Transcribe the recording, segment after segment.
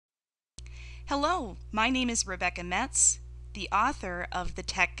Hello, my name is Rebecca Metz, the author of the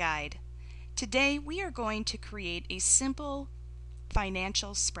Tech Guide. Today we are going to create a simple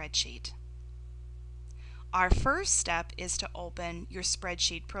financial spreadsheet. Our first step is to open your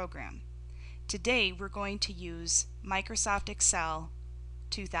spreadsheet program. Today we're going to use Microsoft Excel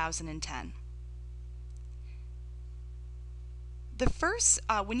 2010.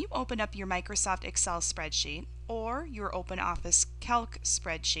 When you open up your Microsoft Excel spreadsheet or your OpenOffice Calc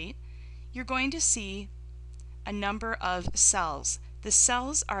spreadsheet, you're going to see a number of cells. The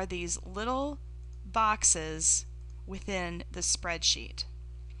cells are these little boxes within the spreadsheet.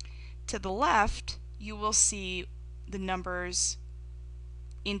 To the left, you will see the numbers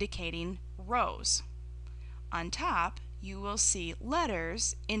indicating rows. On top, you will see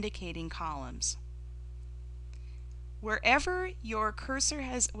letters indicating columns. Whatever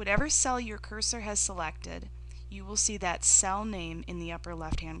cell your cursor has selected, you will see that cell name in the upper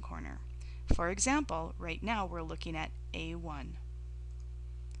left-hand corner. For example, right now we're looking at A1.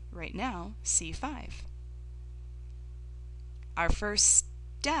 Right now, C5. Our first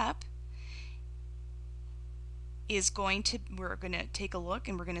step is we're going to take a look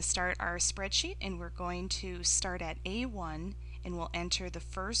and we're going to start our spreadsheet, and we're going to start at A1 and we'll enter the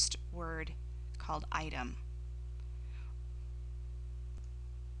first word called item.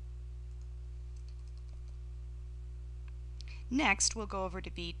 Next, we'll go over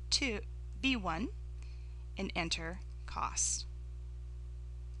to B1 and enter cost.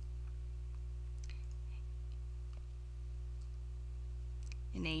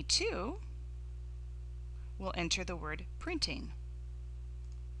 In A2, we'll enter the word printing.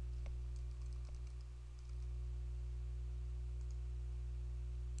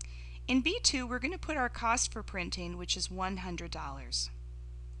 In B2, we're going to put our cost for printing, which is $100.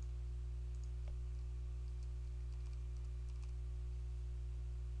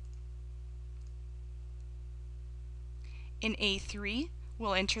 In A3,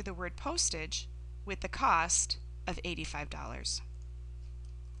 we'll enter the word postage with the cost of $85.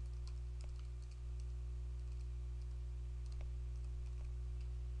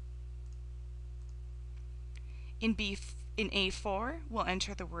 In A4, we'll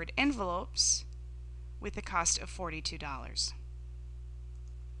enter the word envelopes with the cost of $42.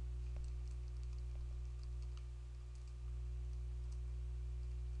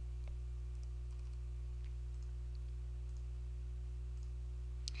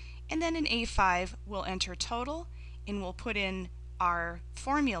 And then in A5, we'll enter total, and we'll put in our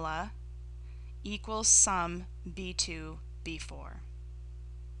formula equals sum B2 B4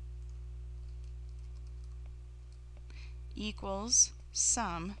 equals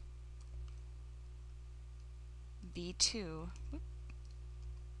sum B2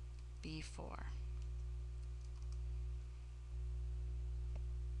 B4.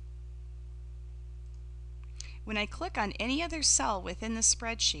 When I click on any other cell within the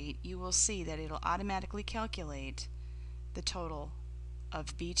spreadsheet, you will see that it'll automatically calculate the total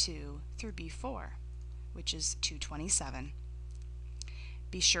of B2 through B4, which is 227.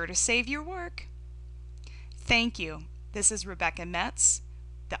 Be sure to save your work. Thank you. This is Rebecca Metz,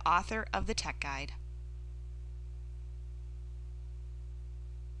 the author of the Tech Guide.